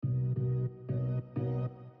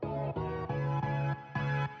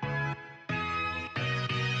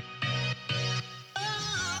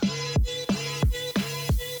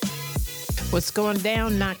What's going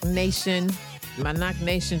down, Knock Nation? My Knock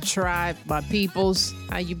Nation tribe, my peoples.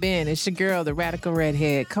 How you been? It's your girl, the radical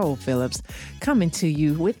redhead, Cole Phillips, coming to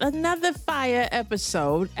you with another fire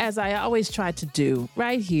episode, as I always try to do,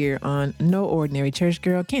 right here on No Ordinary Church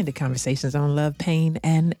Girl, candid conversations on love, pain,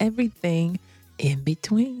 and everything in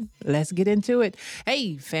between. Let's get into it.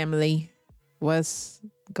 Hey, family, what's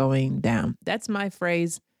going down? That's my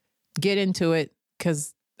phrase. Get into it,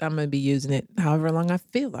 because I'm going to be using it however long I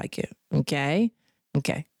feel like it. Okay?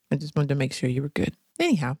 Okay. I just wanted to make sure you were good.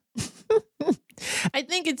 Anyhow, I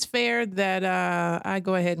think it's fair that I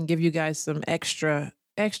go ahead and give you guys some extra,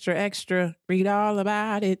 read all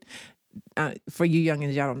about it. For you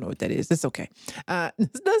youngins, y'all don't know what that is. It's okay.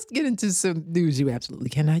 Let's get into some news you absolutely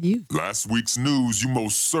cannot use. Last week's news you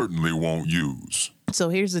most certainly won't use. So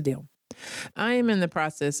here's the deal. I am in the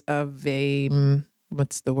process of a,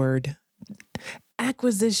 what's the word?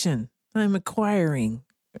 Acquisition. I'm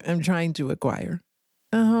trying to acquire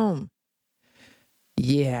a home.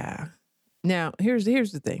 Yeah. Now, here's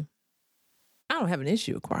the thing. I don't have an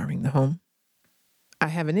issue acquiring the home. I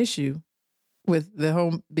have an issue with the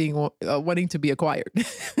home being wanting to be acquired.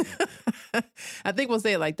 I think we'll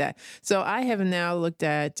say it like that. So I have now looked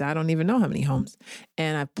at, I don't even know how many homes,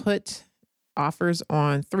 and I put offers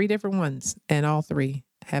on 3 different ones, and all 3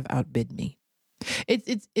 have outbid me.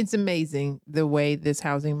 It's amazing the way this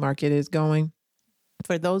housing market is going.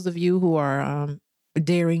 For those of you who are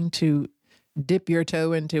daring to dip your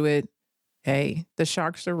toe into it, hey, the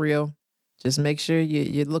sharks are real. Just make sure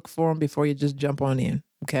you look for them before you just jump on in,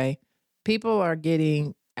 okay? People are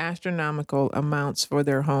getting astronomical amounts for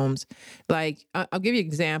their homes. Like, I'll give you an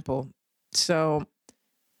example. So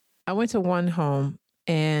I went to one home,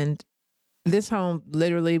 and this home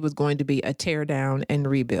literally was going to be a tear down and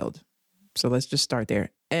rebuild. So let's just start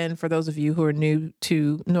there. And for those of you who are new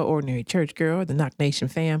to No Ordinary Church Girl, the Knock Nation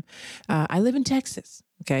fam, I live in Texas.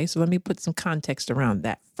 Okay, so let me put some context around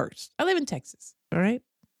that first. I live in Texas, all right?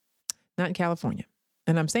 Not in California.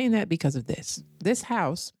 And I'm saying that because of this. This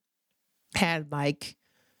house had a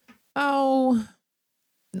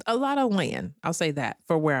lot of land. I'll say that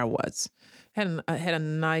for where I was. Had a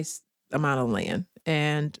nice amount of land.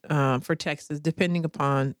 And for Texas, depending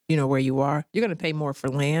upon, where you are, you're going to pay more for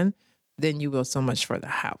land than you will so much for the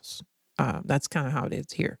house. That's kind of how it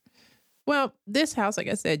is here. Well, this house, like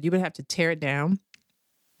I said, you would have to tear it down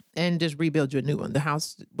and just rebuild you a new one. The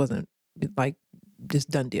house wasn't like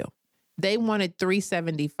just done deal. They wanted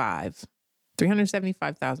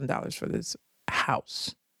 $375,000 for this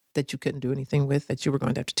house that you couldn't do anything with, that you were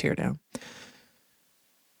going to have to tear down.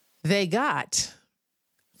 They got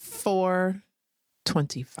 $425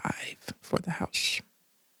 for the house.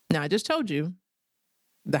 Now, I just told you,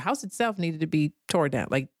 the house itself needed to be torn down.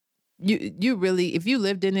 Like, you really, if you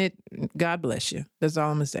lived in it, God bless you. That's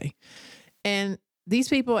all I'm going to say. And these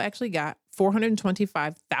people actually got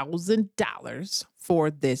 $425,000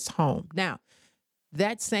 for this home. Now,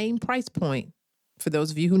 that same price point, for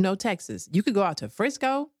those of you who know Texas, you could go out to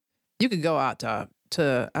Frisco. You could go out to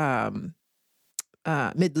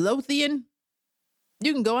Midlothian.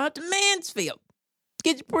 You can go out to Mansfield.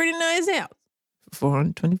 Get you a pretty nice house.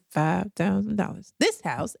 $425,000. This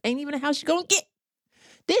house ain't even a house you're going to get.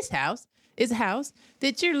 This house is a house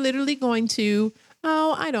that you're literally going to,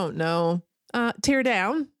 tear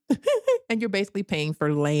down. And you're basically paying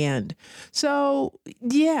for land. So,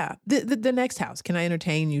 yeah, the next house, can I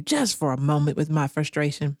entertain you just for a moment with my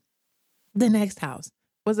frustration? The next house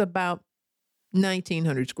was about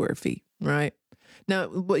 1,900 square feet, right? Now,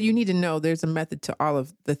 what you need to know, there's a method to all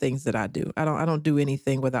of the things that I do. I don't do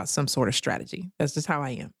anything without some sort of strategy. That's just how I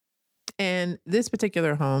am. And this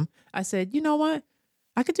particular home, I said, you know what?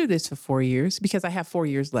 I could do this for 4 years, because I have 4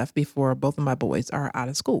 years left before both of my boys are out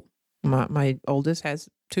of school. My oldest has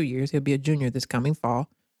 2 years. He'll be a junior this coming fall.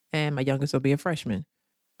 And my youngest will be a freshman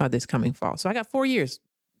this coming fall. So I got 4 years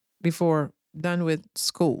before done with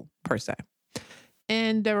school, per se.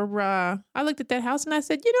 And I looked at that house and I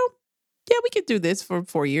said, yeah, we could do this for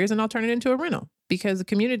 4 years and I'll turn it into a rental, because the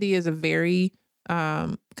community is a very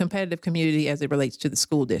competitive community as it relates to the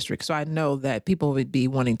school district. So I know that people would be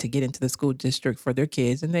wanting to get into the school district for their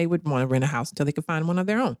kids, and they would want to rent a house until they could find one of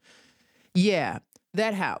their own. Yeah,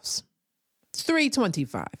 that house,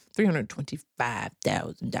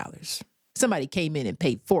 $325,000. Somebody came in and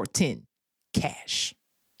paid $410 cash.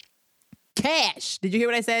 Cash. Did you hear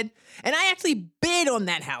what I said? And I actually bid on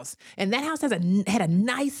that house. And that house had a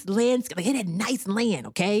nice landscape. Like, it had nice land,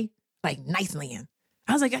 okay? Like, nice land.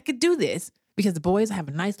 I was like, I could do this because the boys have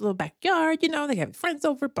a nice little backyard, they have friends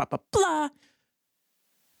over, blah, blah, blah.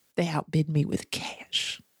 They outbid me with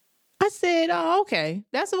cash. I said, oh, okay.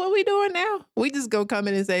 That's what we doing now. We just go come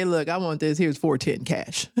in and say, look, I want this. Here's $410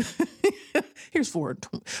 cash. Here's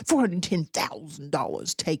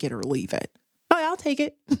 $410,000. Take it or leave it. Oh, I'll take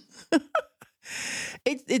it.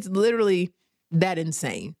 It's literally that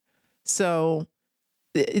insane. So,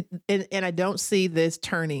 and I don't see this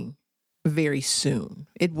turning very soon.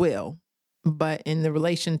 It will. But in the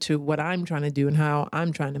relation to what I'm trying to do and how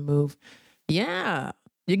I'm trying to move, yeah,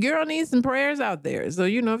 your girl needs some prayers out there. So,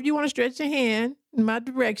 if you want to stretch your hand in my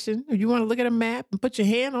direction, if you want to look at a map and put your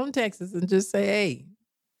hand on Texas and just say, hey,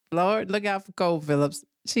 Lord, look out for Cole Phillips.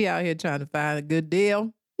 She out here trying to find a good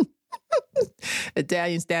deal.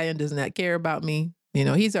 Italian Stallion does not care about me.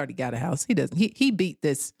 He's already got a house. He doesn't. He beat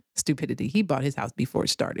this stupidity. He bought his house before it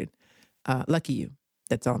started. Lucky you.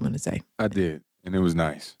 That's all I'm going to say. I did, and it was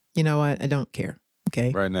nice. You know what? I don't care.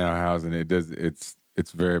 Okay. Right now, housing it's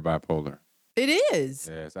very bipolar. It is.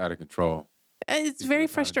 Yeah, it's out of control. It's very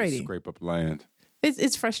frustrating. Scrape up land.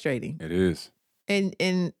 It's frustrating. It is.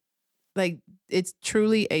 And like it's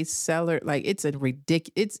truly a seller. Like it's a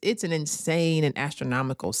it's an insane and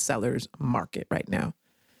astronomical seller's market right now.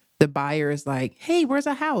 The buyer is like, hey, where's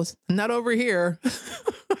a house? Not over here.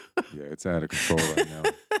 Yeah, it's out of control right now.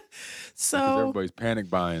 So because everybody's panic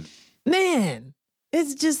buying. Man,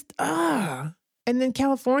 it's just And then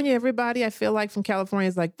California, everybody I feel like from California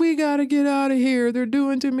is like, we got to get out of here. They're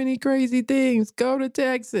doing too many crazy things. Go to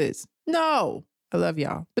Texas. No, I love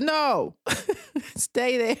y'all, but no,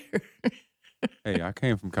 stay there. Hey, I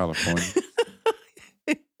came from California.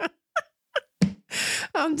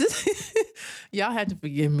 I'm just, y'all have to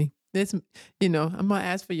forgive me. This, I'm gonna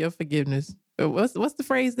ask for your forgiveness. What's the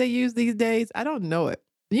phrase they use these days? I don't know it.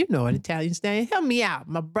 You know it, Italian Stallion. Help me out,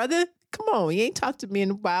 my brother. Come on, you ain't talked to me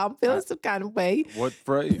in a while. I'm feeling some kind of way. What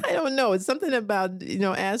phrase? I don't know. It's something about,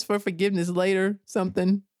 ask for forgiveness later,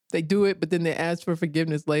 something. They do it, but then they ask for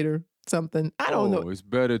forgiveness later, something. I don't know. It's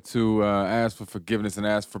better to ask for forgiveness and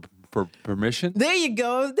ask for permission. There you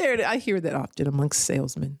go. There, I hear that often amongst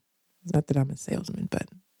salesmen. Not that I'm a salesman, but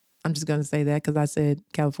I'm just going to say that because I said,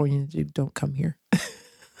 Californians, you don't come here.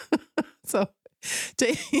 So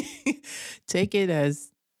take it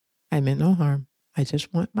as I meant no harm. I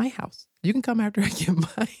just want my house. You can come after I get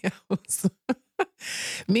my house.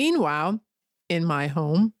 Meanwhile, in my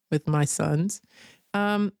home with my sons,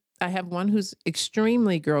 I have one who's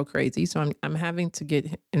extremely girl crazy. So I'm having to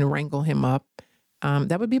get and wrangle him up.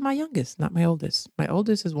 That would be my youngest, not my oldest. My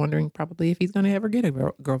oldest is wondering probably if he's going to ever get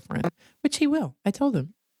a girlfriend, which he will. I told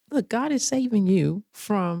him, look, God is saving you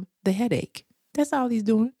from the headache. That's all he's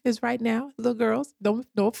doing is right now. Little girls, no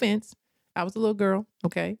offense. I was a little girl,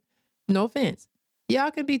 okay? No offense. Y'all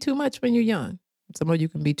can be too much when you're young. Some of you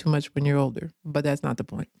can be too much when you're older, but that's not the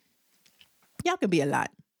point. Y'all can be a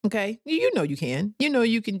lot, okay? You know you can.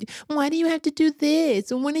 You can. Why do you have to do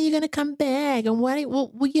this? And when are you going to come back? And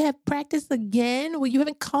will you have practice again? Well, you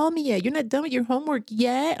haven't called me yet. You're not done with your homework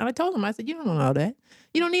yet. And I told him, I said, you don't know all that.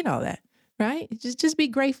 You don't need all that, right? Just be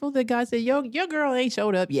grateful that God said, your girl ain't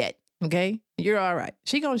showed up yet. Okay, you're all right.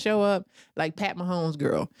 She gonna show up like Pat Mahomes'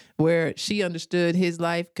 girl, where she understood his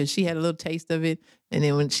life because she had a little taste of it, and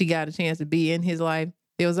then when she got a chance to be in his life,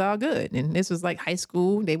 it was all good. And this was like high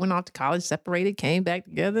school. They went off to college, separated, came back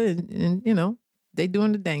together, and they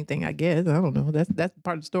doing the dang thing. I guess I don't know. That's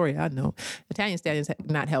part of the story. I know. Italian Stallion's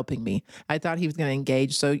not helping me. I thought he was gonna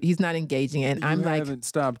engage, so he's not engaging, and I'm like, haven't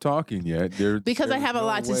stopped talking yet. Because I have a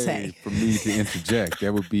lot to say. For me to interject,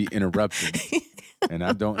 that would be interrupting. And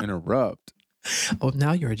I don't interrupt. Oh,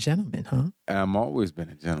 now you're a gentleman, huh? I've always been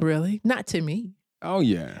a gentleman. Really? Not to me. Oh,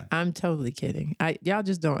 yeah. I'm totally kidding. Y'all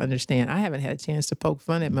just don't understand. I haven't had a chance to poke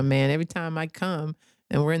fun at my man. Every time I come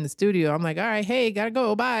and we're in the studio, I'm like, all right, hey, gotta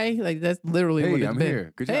go. Bye. Like, that's literally what it's I'm been.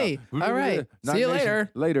 Here. Good hey, job. all right. See you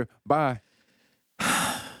later. Later. Bye.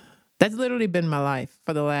 That's literally been my life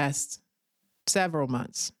for the last several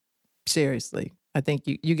months. Seriously. I think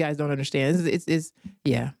you guys don't understand. It's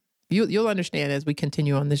yeah. You'll understand as we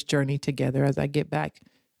continue on this journey together as I get back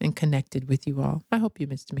and connected with you all. I hope you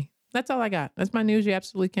missed me. That's all I got. That's my news you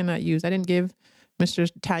absolutely cannot use. I didn't give Mr.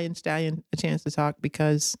 Italian Stallion a chance to talk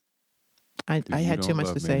because I had too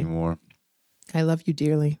much to say. Anymore. I love you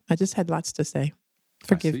dearly. I just had lots to say.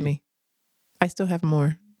 Forgive me. I still have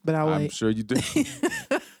more, but I'll wait. I'm sure you do.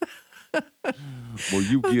 Well,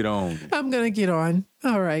 you get on. I'm going to get on.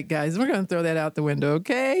 All right, guys. We're going to throw that out the window,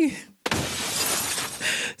 okay?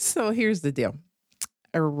 So here's the deal.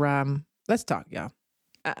 Let's talk, y'all.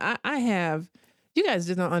 I have, you guys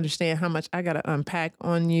just don't understand how much I got to unpack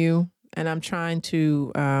on you, and I'm trying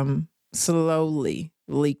to slowly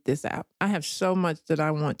leak this out. I have so much that I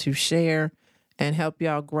want to share and help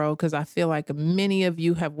y'all grow because I feel like many of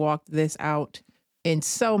you have walked this out in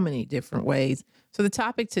so many different ways. So the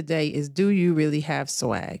topic today is, do you really have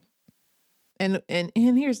swag? And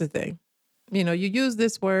here's the thing. You know, you use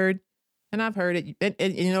this word, and I've heard it,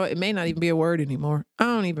 and you know, it may not even be a word anymore. I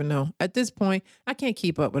don't even know. At this point, I can't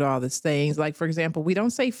keep up with all the sayings. Like, for example, we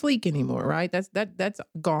don't say fleek anymore, right? That's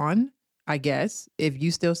gone, I guess. If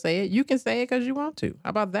you still say it, you can say it because you want to. How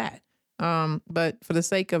about that? But for the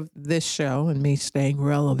sake of this show and me staying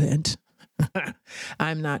relevant,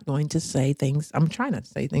 I'm not going to say things. I'm trying not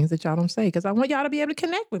to say things that y'all don't say because I want y'all to be able to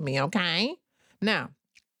connect with me, okay? Now,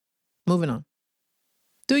 moving on.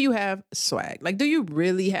 Do you have swag? Like, do you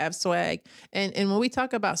really have swag? And when we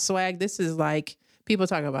talk about swag, this is like people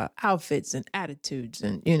talk about outfits and attitudes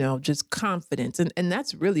and, you know, just confidence. And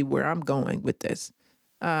that's really where I'm going with this.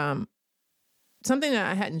 Something that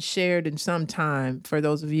I hadn't shared in some time for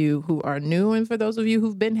those of you who are new and for those of you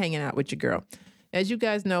who've been hanging out with your girl. As you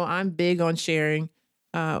guys know, I'm big on sharing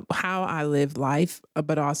how I live life,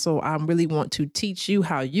 but also I really want to teach you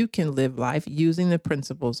how you can live life using the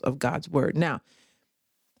principles of God's word. Now,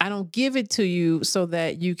 I don't give it to you so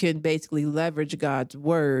that you can basically leverage God's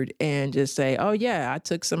word and just say, oh, yeah, I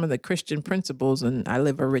took some of the Christian principles and I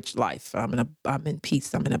live a rich life. I'm in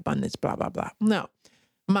peace. I'm in abundance, blah, blah, blah. No,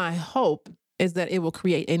 my hope is that it will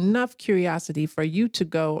create enough curiosity for you to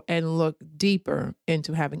go and look deeper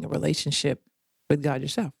into having a relationship with God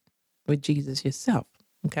yourself, with Jesus yourself.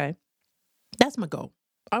 Okay. That's my goal.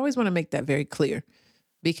 I always want to make that very clear.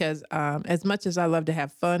 Because as much as I love to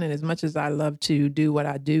have fun and as much as I love to do what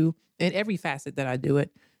I do in every facet that I do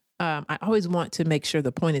it, I always want to make sure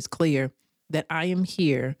the point is clear that I am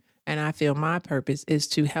here and I feel my purpose is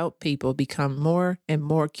to help people become more and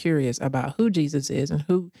more curious about who Jesus is and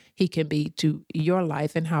who he can be to your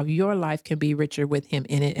life and how your life can be richer with him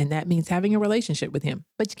in it. And that means having a relationship with him.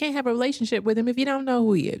 But you can't have a relationship with him if you don't know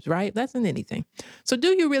who he is, right? That's in anything. So do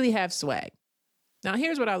you really have swag? Now,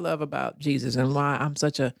 here's what I love about Jesus and why I'm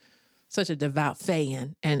such a devout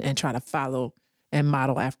fan and try to follow and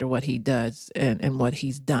model after what he does and what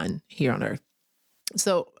he's done here on earth.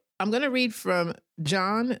 So I'm going to read from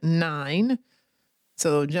John 9.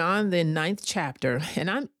 So John, the 9th chapter,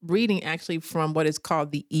 and I'm reading actually from what is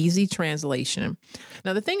called the Easy Translation.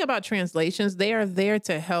 Now, the thing about translations, they are there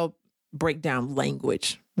to help break down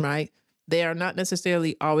language, right? They are not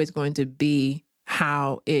necessarily always going to be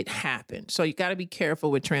how it happened. So you got to be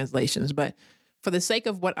careful with translations. But for the sake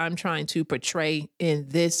of what I'm trying to portray in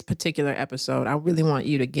this particular episode, I really want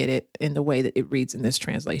you to get it in the way that it reads in this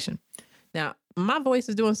translation. Now, my voice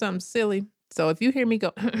is doing something silly. So if you hear me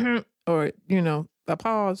go, or, you know, a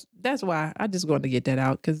pause, that's why I just wanted to get that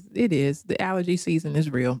out because it is. The allergy season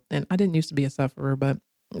is real. And I didn't used to be a sufferer, but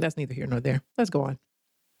that's neither here nor there. Let's go on.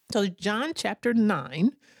 So John chapter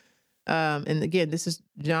 9. And again, this is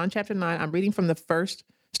John chapter 9. I'm reading from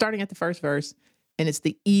starting at the first verse, and it's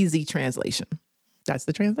the Easy Translation. That's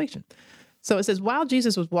the translation. So it says, while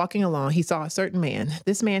Jesus was walking along, he saw a certain man.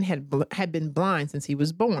 This man had been blind since he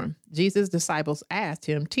was born. Jesus' disciples asked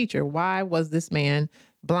him, Teacher, why was this man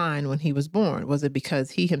blind when he was born? Was it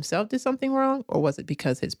because he himself did something wrong, or was it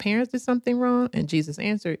because his parents did something wrong? And Jesus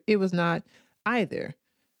answered, it was not either.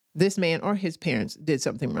 This man or his parents did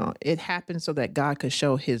something wrong. It happened so that God could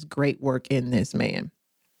show his great work in this man.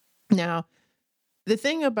 Now, the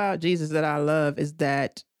thing about Jesus that I love is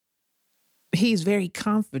that he's very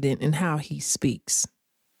confident in how he speaks,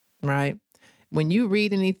 right? When you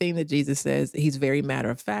read anything that Jesus says, he's very matter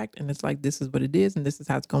of fact. And it's like, this is what it is. And this is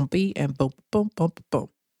how it's going to be. And boom, boom, boom, boom.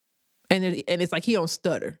 And it's like he don't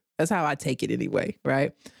stutter. That's how I take it anyway,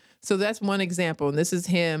 right? So that's one example. And this is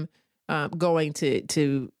him going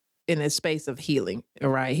to in a space of healing, all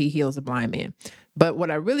right? He heals a blind man. But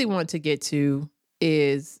what I really want to get to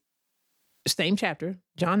is same chapter,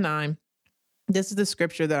 John 9. This is the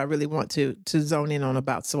scripture that I really want to zone in on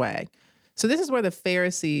about swag. So this is where the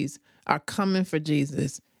Pharisees are coming for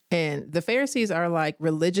Jesus. And the Pharisees are like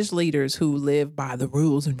religious leaders who live by the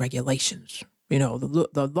rules and regulations. You know,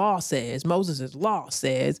 the law says, Moses' law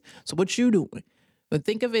says, so what you doing? But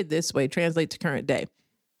think of it this way, translate to current day.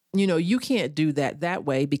 You know, you can't do that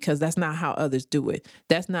way because that's not how others do it.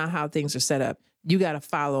 That's not how things are set up. You got to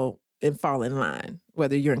follow and fall in line,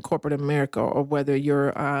 whether you're in corporate America or whether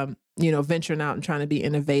you're, venturing out and trying to be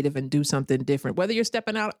innovative and do something different, whether you're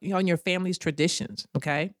stepping out on your family's traditions.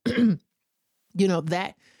 Okay.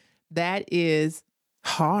 That is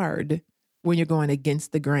hard when you're going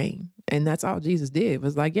against the grain. And that's all Jesus did. It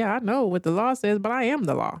was like, yeah, I know what the law says, but I am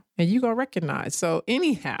the law and you gonna recognize. So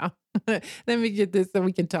anyhow, let me get this so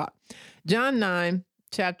we can talk. John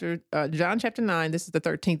chapter 9, this is the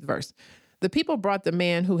 13th verse. The people brought the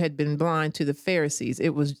man who had been blind to the Pharisees.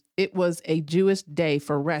 It was a Jewish day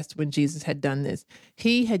for rest when Jesus had done this.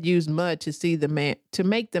 He had used mud to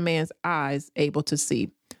make the man's eyes able to see.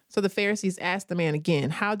 So the Pharisees asked the man again,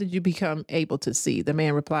 "How did you become able to see?" The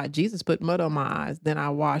man replied, "Jesus put mud on my eyes, then I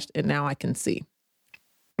washed, and now I can see."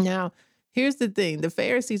 Now, here's the thing. The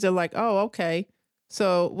Pharisees are like, "Oh, okay.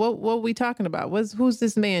 So what are we talking about? Who's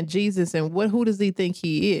this man, Jesus, and who does he think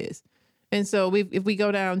he is?" And so if we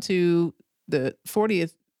go down to the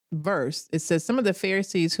 40th verse, it says, some of the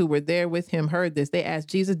Pharisees who were there with him heard this. They asked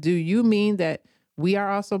Jesus, "Do you mean that we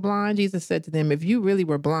are also blind?" Jesus said to them, "If you really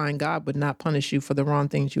were blind, God would not punish you for the wrong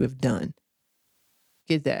things you have done."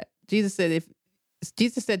 Get that? Jesus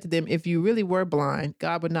said to them, "If you really were blind,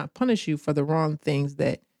 God would not punish you for the wrong things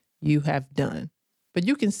that you have done. But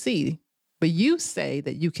you can see, but you say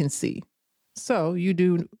that you can see. So you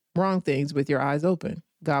do wrong things with your eyes open.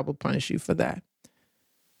 God will punish you for that."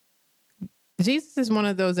 Jesus is one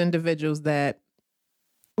of those individuals that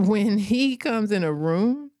when he comes in a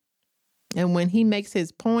room and when he makes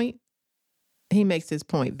his point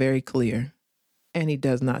very clear, and he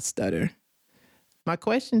does not stutter. My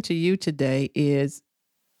question to you today is,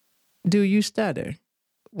 do you stutter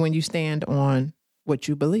when you stand on what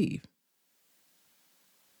you believe?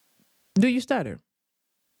 Do you stutter?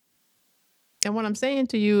 And what I'm saying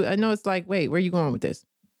to you, I know it's like, wait, where are you going with this?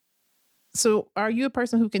 So are you a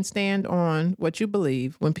person who can stand on what you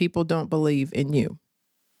believe when people don't believe in you?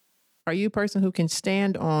 Are you a person who can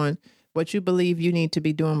stand on what you believe you need to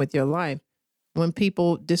be doing with your life when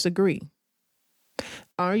people disagree?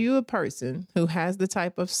 Are you a person who has the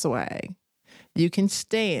type of swag you can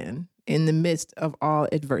stand in the midst of all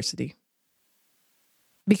adversity?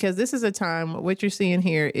 Because this is a time, what you're seeing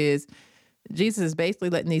here is Jesus is basically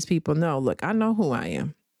letting these people know, look, I know who I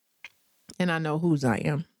am, and I know whose I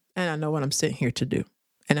am, and I know what I'm sitting here to do,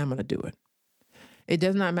 and I'm going to do it. It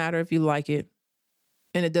does not matter if you like it,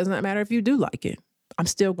 and it does not matter if you do like it. I'm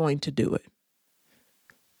still going to do it.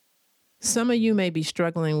 Some of you may be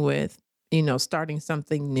struggling with, starting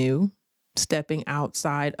something new, stepping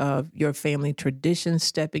outside of your family traditions,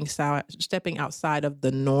 stepping outside of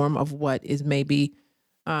the norm of what is maybe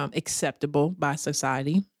acceptable by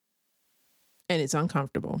society. And it's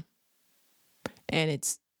uncomfortable. And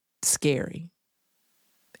it's scary.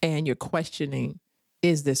 And you're questioning,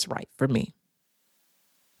 is this right for me?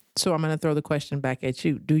 So I'm going to throw the question back at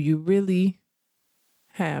you. Do you really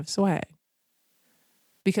have swag?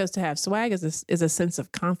 Because to have swag is a sense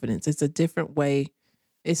of confidence. It's a different way.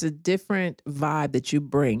 It's a different vibe that you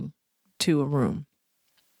bring to a room.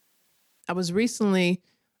 I was recently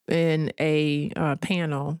in a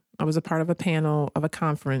panel. I was a part of a panel of a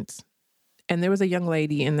conference. And there was a young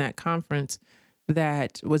lady in that conference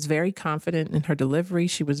that was very confident in her delivery.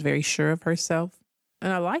 She was very sure of herself.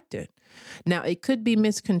 And I liked it. Now, it could be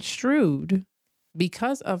misconstrued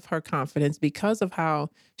because of her confidence, because of how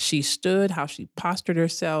she stood, how she postured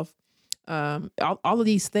herself. All of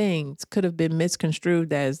these things could have been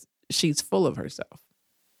misconstrued as she's full of herself.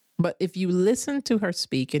 But if you listen to her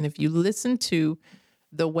speak, and if you listen to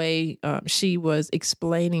the way she was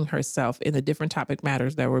explaining herself in the different topic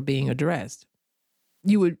matters that were being addressed,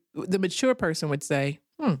 the mature person would say,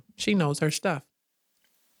 she knows her stuff.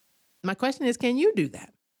 My question is, can you do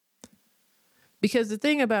that? Because the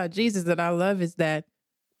thing about Jesus that I love is that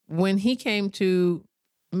when he came to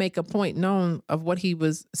make a point known of what he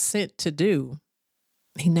was sent to do,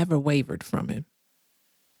 he never wavered from it.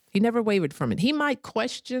 He never wavered from it. He might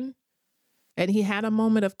question, and he had a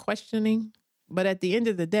moment of questioning, but at the end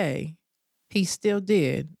of the day, he still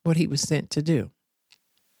did what he was sent to do.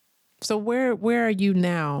 So where are you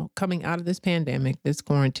now coming out of this pandemic, this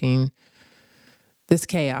quarantine, this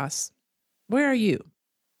chaos? Where are you?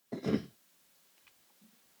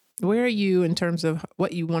 Where are you in terms of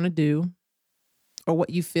what you want to do or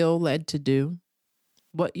what you feel led to do,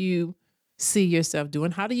 what you see yourself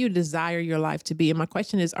doing? How do you desire your life to be? And my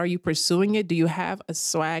question is, are you pursuing it? Do you have a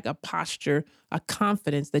swag, a posture, a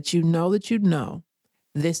confidence that you know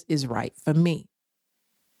this is right for me?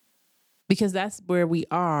 Because that's where we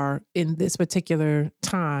are in this particular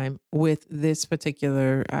time with this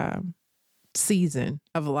particular season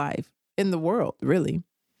of life in the world, really.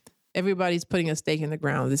 Everybody's putting a stake in the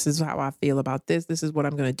ground. This is how I feel about this. This is what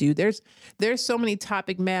I'm going to do. There's so many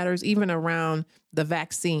topic matters, even around the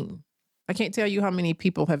vaccine. I can't tell you how many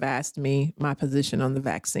people have asked me my position on the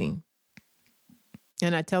vaccine.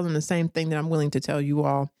 And I tell them the same thing that I'm willing to tell you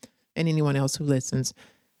all and anyone else who listens.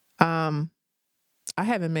 I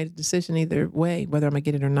haven't made a decision either way, whether I'm going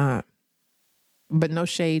to get it or not. But no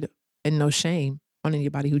shade and no shame on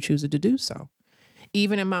anybody who chooses to do so.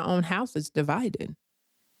 Even in my own house, it's divided.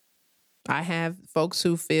 I have folks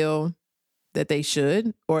who feel that they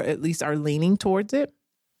should, or at least are leaning towards it.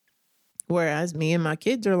 Whereas me and my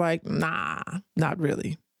kids are like, nah, not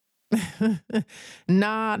really.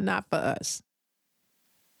 Nah, not for us.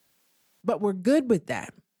 But we're good with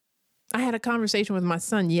that. I had a conversation with my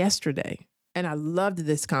son yesterday, and I loved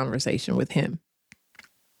this conversation with him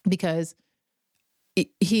because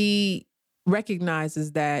he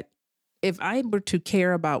recognizes that if I were to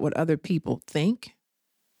care about what other people think,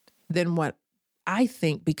 then what I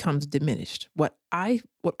think becomes diminished. What I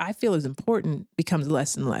feel is important becomes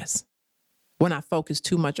less and less when I focus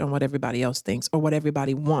too much on what everybody else thinks or what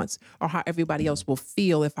everybody wants or how everybody else will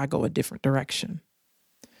feel if I go a different direction.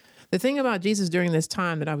 The thing about Jesus during this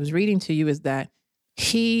time that I was reading to you is that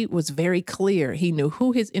he was very clear. He knew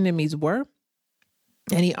who his enemies were,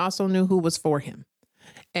 and he also knew who was for him.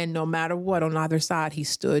 And no matter what, on either side, he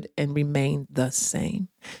stood and remained the same.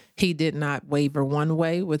 He did not waver one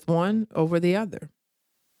way with one over the other.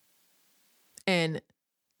 And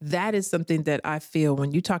that is something that I feel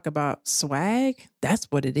when you talk about swag, that's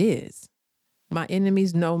what it is. My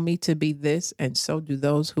enemies know me to be this, and so do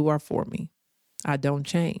those who are for me. I don't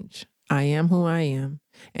change. I am who I am.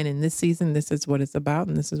 And in this season, this is what it's about,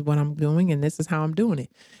 and this is what I'm doing, and this is how I'm doing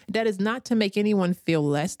it. That is not to make anyone feel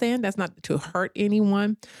less than. That's not to hurt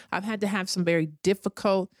anyone. I've had to have some very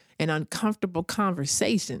difficult and uncomfortable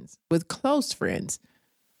conversations with close friends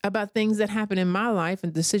about things that happen in my life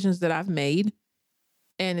and decisions that I've made.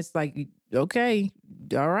 And it's like, okay,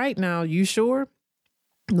 all right, now, you sure?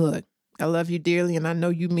 Look, I love you dearly, and I know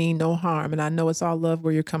you mean no harm, and I know it's all love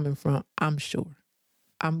where you're coming from. I'm sure.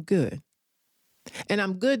 I'm good. And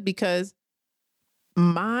I'm good because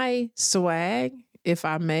my swag, if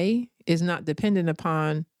I may, is not dependent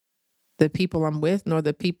upon the people I'm with nor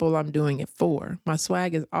the people I'm doing it for. My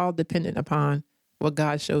swag is all dependent upon what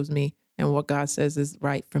God shows me and what God says is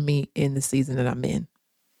right for me in the season that I'm in.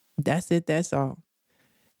 That's it. That's all.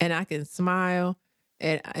 And I can smile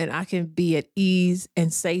and I can be at ease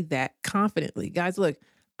and say that confidently. Guys, look,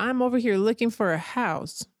 I'm over here looking for a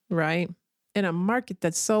house, right? In a market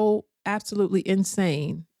that's so absolutely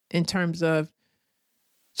insane in terms of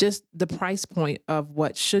just the price point of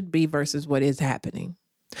what should be versus what is happening.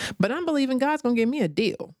 But I'm believing God's going to give me a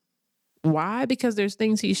deal. Why? Because there's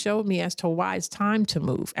things he showed me as to why it's time to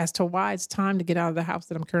move, as to why it's time to get out of the house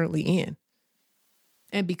that I'm currently in.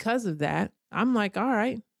 And because of that, I'm like, all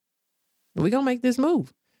right, we're going to make this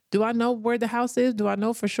move. Do I know where the house is? Do I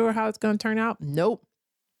know for sure how it's going to turn out? Nope.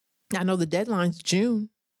 I know the deadline's June.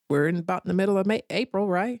 We're in about in the middle of April,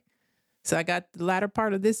 right? So I got the latter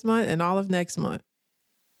part of this month and all of next month.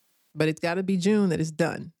 But it's got to be June that it's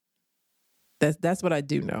done. That's what I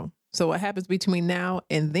do know. So what happens between now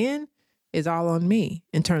and then is all on me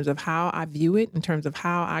in terms of how I view it, in terms of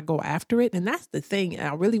how I go after it. And that's the thing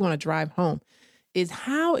I really want to drive home is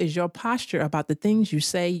how is your posture about the things you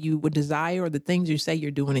say you would desire or the things you say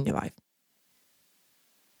you're doing in your life?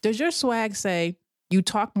 Does your swag say you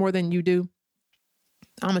talk more than you do?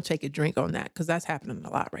 I'm going to take a drink on that because that's happening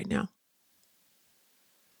a lot right now.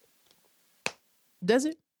 Does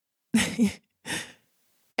it?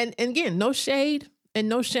 And again, no shade and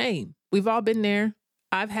no shame. We've all been there.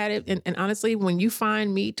 I've had it. And honestly, when you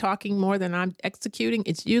find me talking more than I'm executing,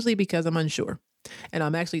 it's usually because I'm unsure. And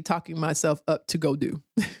I'm actually talking myself up to go do.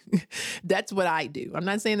 That's what I do. I'm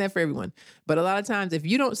not saying that for everyone. But a lot of times, if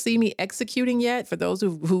you don't see me executing yet, for those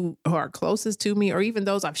who are closest to me, or even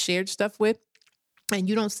those I've shared stuff with, and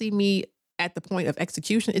you don't see me at the point of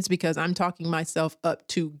execution, it's because I'm talking myself up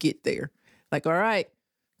to get there. Like, all right,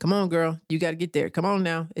 come on, girl. You got to get there. Come on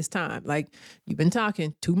now. It's time. Like, you've been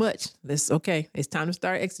talking too much. Okay. It's time to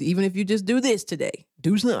start executing. Even if you just do this today,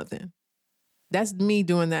 do something. That's me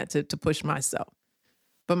doing that to push myself.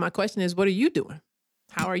 But my question is, what are you doing?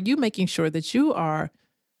 How are you making sure that you are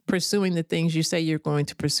pursuing the things you say you're going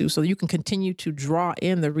to pursue so you can continue to draw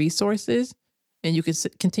in the resources and you can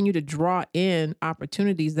continue to draw in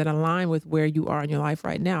opportunities that align with where you are in your life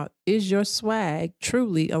right now? Is your swag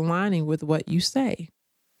truly aligning with what you say?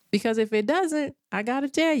 Because if it doesn't, I got to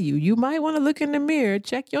tell you, you might want to look in the mirror,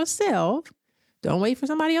 check yourself. Don't wait for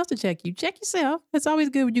somebody else to check you. Check yourself. It's always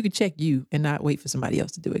good when you can check you and not wait for somebody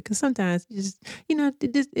else to do it. Because sometimes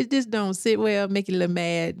it just don't sit well, make you a little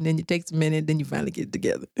mad, and then it takes a minute, then you finally get it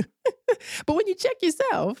together. But when you check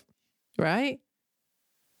yourself, right,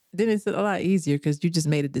 then it's a lot easier because you just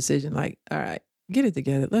made a decision like, all right, get it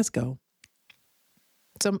together. Let's go.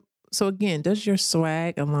 So again, does your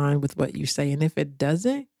swag align with what you say? And if it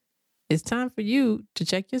doesn't, it's time for you to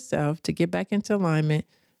check yourself, to get back into alignment.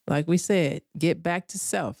 Like we said, get back to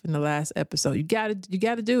self in the last episode. You gotta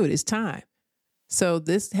do it. It's time. So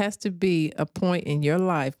this has to be a point in your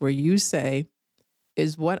life where you say,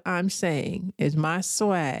 is what I'm saying, is my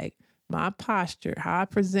swag, my posture, how I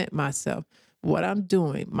present myself, what I'm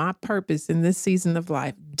doing, my purpose in this season of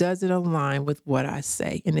life, does it align with what I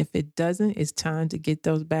say? And if it doesn't, it's time to get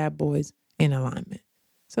those bad boys in alignment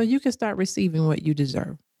so you can start receiving what you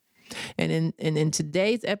deserve. And in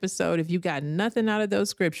today's episode, if you got nothing out of those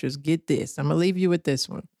scriptures, get this. I'm going to leave you with this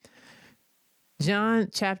one. John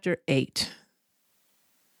chapter 8.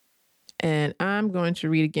 And I'm going to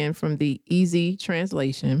read again from the Easy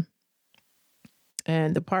Translation.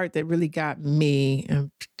 And the part that really got me,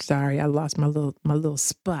 I'm sorry, I lost my little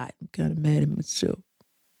spot. I'm kind of mad at myself.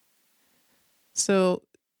 So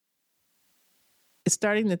it's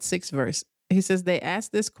starting at 6th verse. He says, they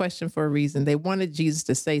asked this question for a reason. They wanted Jesus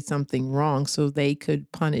to say something wrong so they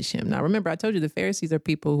could punish him. Now, remember, I told you the Pharisees are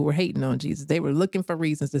people who were hating on Jesus. They were looking for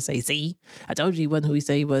reasons to say, see, I told you he wasn't who he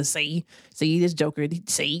said he was. See, this joker,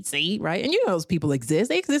 see, right? And you know those people exist.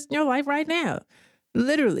 They exist in your life right now.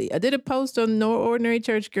 Literally, I did a post on No Ordinary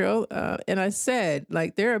Church Girl, and I said,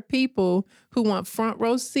 like, there are people who want front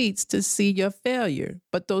row seats to see your failure,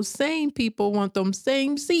 but those same people want them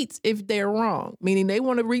same seats if they're wrong, meaning they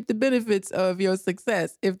want to reap the benefits of your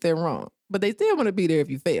success if they're wrong, but they still want to be there if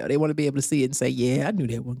you fail. They want to be able to see it and say, yeah, I knew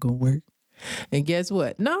that wasn't going to work. And guess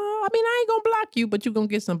what? No, I mean, I ain't going to block you, but you're going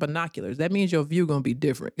to get some binoculars. That means your view going to be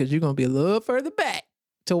different because you're going to be a little further back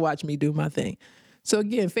to watch me do my thing. So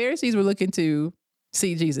again, Pharisees were looking to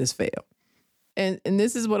see Jesus fail. And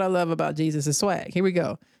this is what I love about Jesus' swag. Here we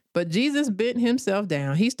go. But Jesus bent himself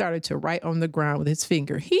down. He started to write on the ground with his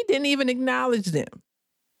finger. He didn't even acknowledge them.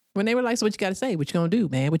 When they were like, so what you got to say? What you going to do,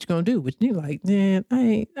 man? What you going to do? What you like, man,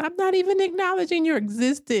 I'm not even acknowledging your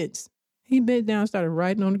existence. He bent down, started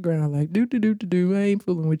writing on the ground like, do. I ain't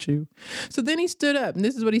fooling with you. So then he stood up, and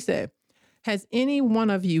this is what he said. Has any one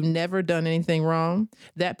of you never done anything wrong?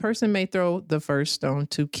 That person may throw the first stone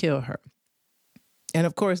to kill her. And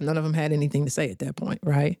of course, none of them had anything to say at that point,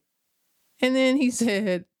 right? And then he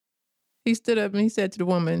stood up and he said to the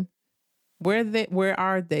woman, where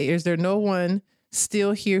are they? Is there no one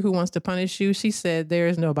still here who wants to punish you? She said, there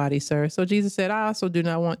is nobody, sir. So Jesus said, I also do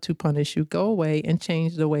not want to punish you. Go away and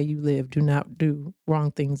change the way you live. Do not do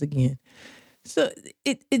wrong things again. So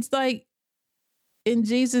it's like in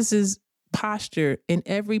Jesus's posture, in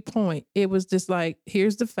every point, it was just like,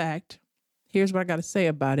 here's the fact. Here's what I got to say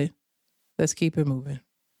about it. Let's keep it moving.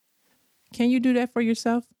 Can you do that for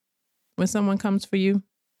yourself when someone comes for you?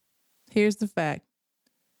 Here's the fact.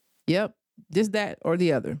 Yep, this, that, or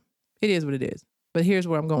the other. It is what it is. But here's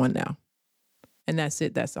where I'm going now. And that's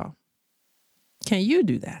it. That's all. Can you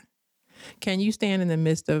do that? Can you stand in the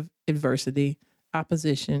midst of adversity,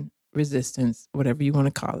 opposition, resistance, whatever you want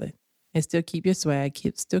to call it, and still keep your swag,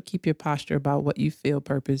 still keep your posture about what you feel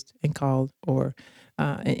purposed and called, or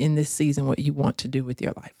in this season, what you want to do with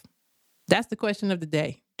your life? That's the question of the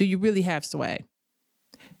day. Do you really have swag?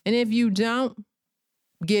 And if you don't,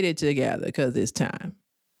 get it together because it's time.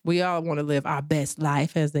 We all want to live our best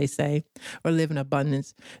life, as they say, or live in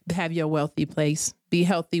abundance, have your wealthy place, be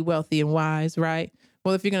healthy, wealthy, and wise, right?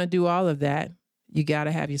 Well, if you're going to do all of that, you got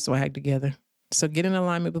to have your swag together. So get in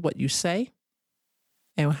alignment with what you say,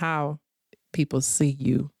 and how people see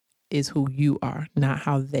you is who you are, not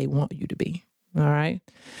how they want you to be. All right.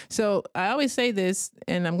 So I always say this,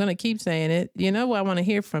 and I'm going to keep saying it. You know what? I want to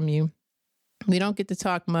hear from you. We don't get to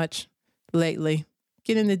talk much lately.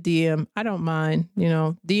 Get in the DM. I don't mind. You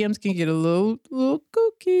know, DMs can get a little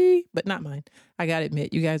kooky, but not mine. I got to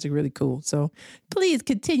admit, you guys are really cool. So please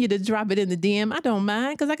continue to drop it in the DM. I don't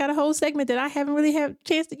mind because I got a whole segment that I haven't really had a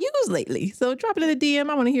chance to use lately. So drop it in the DM.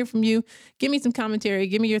 I want to hear from you. Give me some commentary.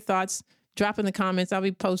 Give me your thoughts. Drop in the comments. I'll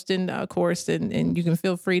be posting, of course, and you can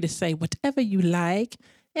feel free to say whatever you like,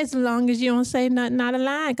 as long as you don't say nothing out of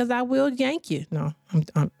line, because I will yank you. No,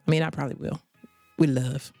 I probably will. We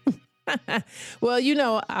love. Well, you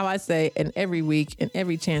know how I say, and every week and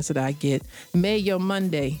every chance that I get, may your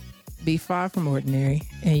Monday be far from ordinary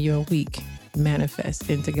and your week manifest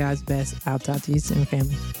into God's best. I'll talk to you soon,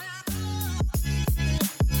 family.